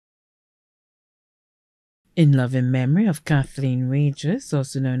In loving memory of Kathleen Regis,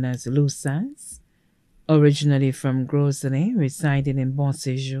 also known as Lucas, originally from Grosley, residing in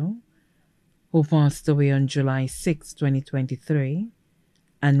Bonséjour, who passed away on July 6, 2023,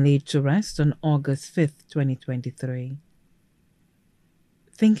 and laid to rest on August 5th, 2023.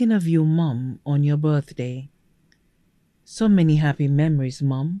 Thinking of you, Mum, on your birthday. So many happy memories,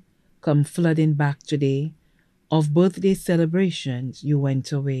 Mum, come flooding back today of birthday celebrations you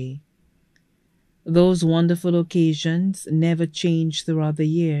went away. Those wonderful occasions never changed throughout the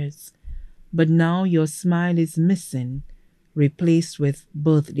years, but now your smile is missing, replaced with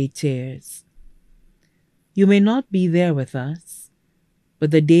birthday tears. You may not be there with us, but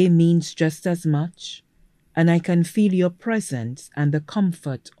the day means just as much, and I can feel your presence and the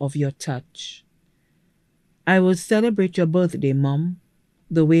comfort of your touch. I will celebrate your birthday, Mum,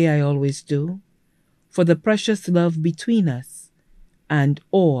 the way I always do, for the precious love between us and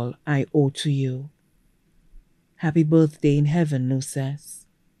all I owe to you. Happy birthday in heaven, Lucas.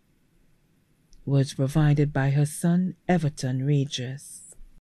 Words provided by her son, Everton Regis.